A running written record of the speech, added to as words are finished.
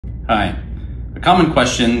Hi. A common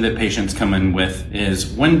question that patients come in with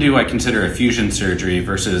is, when do I consider a fusion surgery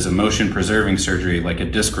versus a motion-preserving surgery like a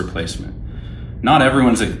disc replacement? Not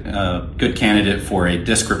everyone's a good candidate for a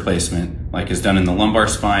disc replacement like is done in the lumbar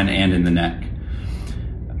spine and in the neck.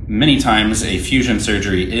 Many times a fusion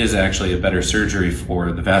surgery is actually a better surgery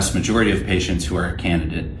for the vast majority of patients who are a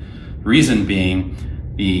candidate. Reason being,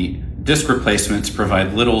 the disc replacements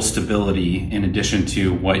provide little stability in addition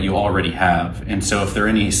to what you already have. And so if there are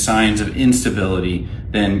any signs of instability,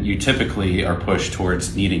 then you typically are pushed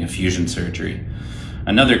towards needing a fusion surgery.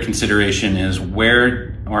 Another consideration is,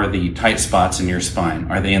 where are the tight spots in your spine?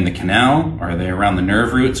 Are they in the canal? Are they around the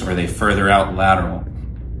nerve roots? Or are they further out lateral?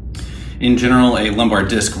 In general, a lumbar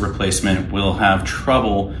disc replacement will have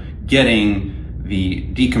trouble getting the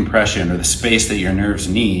decompression or the space that your nerves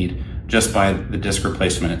need just by the disc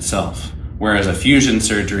replacement itself. Whereas a fusion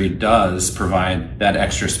surgery does provide that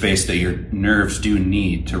extra space that your nerves do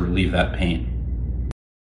need to relieve that pain.